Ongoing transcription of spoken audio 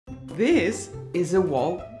this is a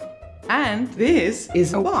wall and this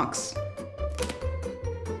is a box.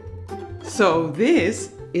 So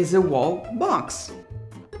this is a wall box.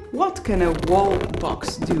 What can a wall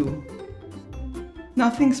box do?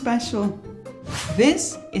 Nothing special.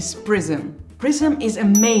 This is PRISM. PRISM is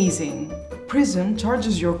amazing. PRISM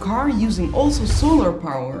charges your car using also solar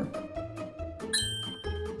power.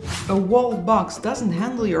 A wall box doesn't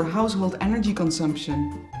handle your household energy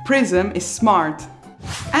consumption. PRISM is smart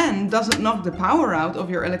and doesn't knock the power out of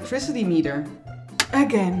your electricity meter.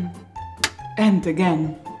 Again and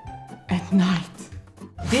again at night.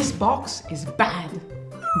 This box is bad.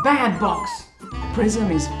 Bad box.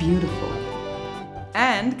 PRISM is beautiful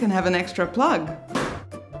and can have an extra plug.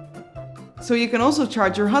 So you can also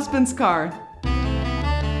charge your husband's car.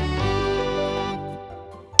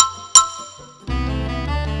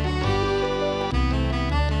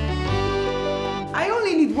 I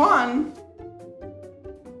only need one.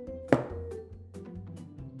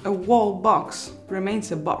 A wall box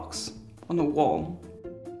remains a box on a wall,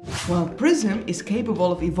 while PRISM is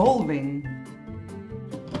capable of evolving.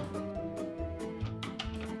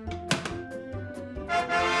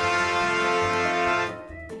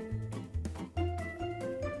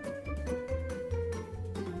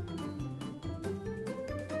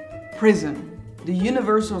 PRISM, the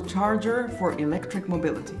universal charger for electric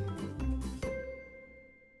mobility.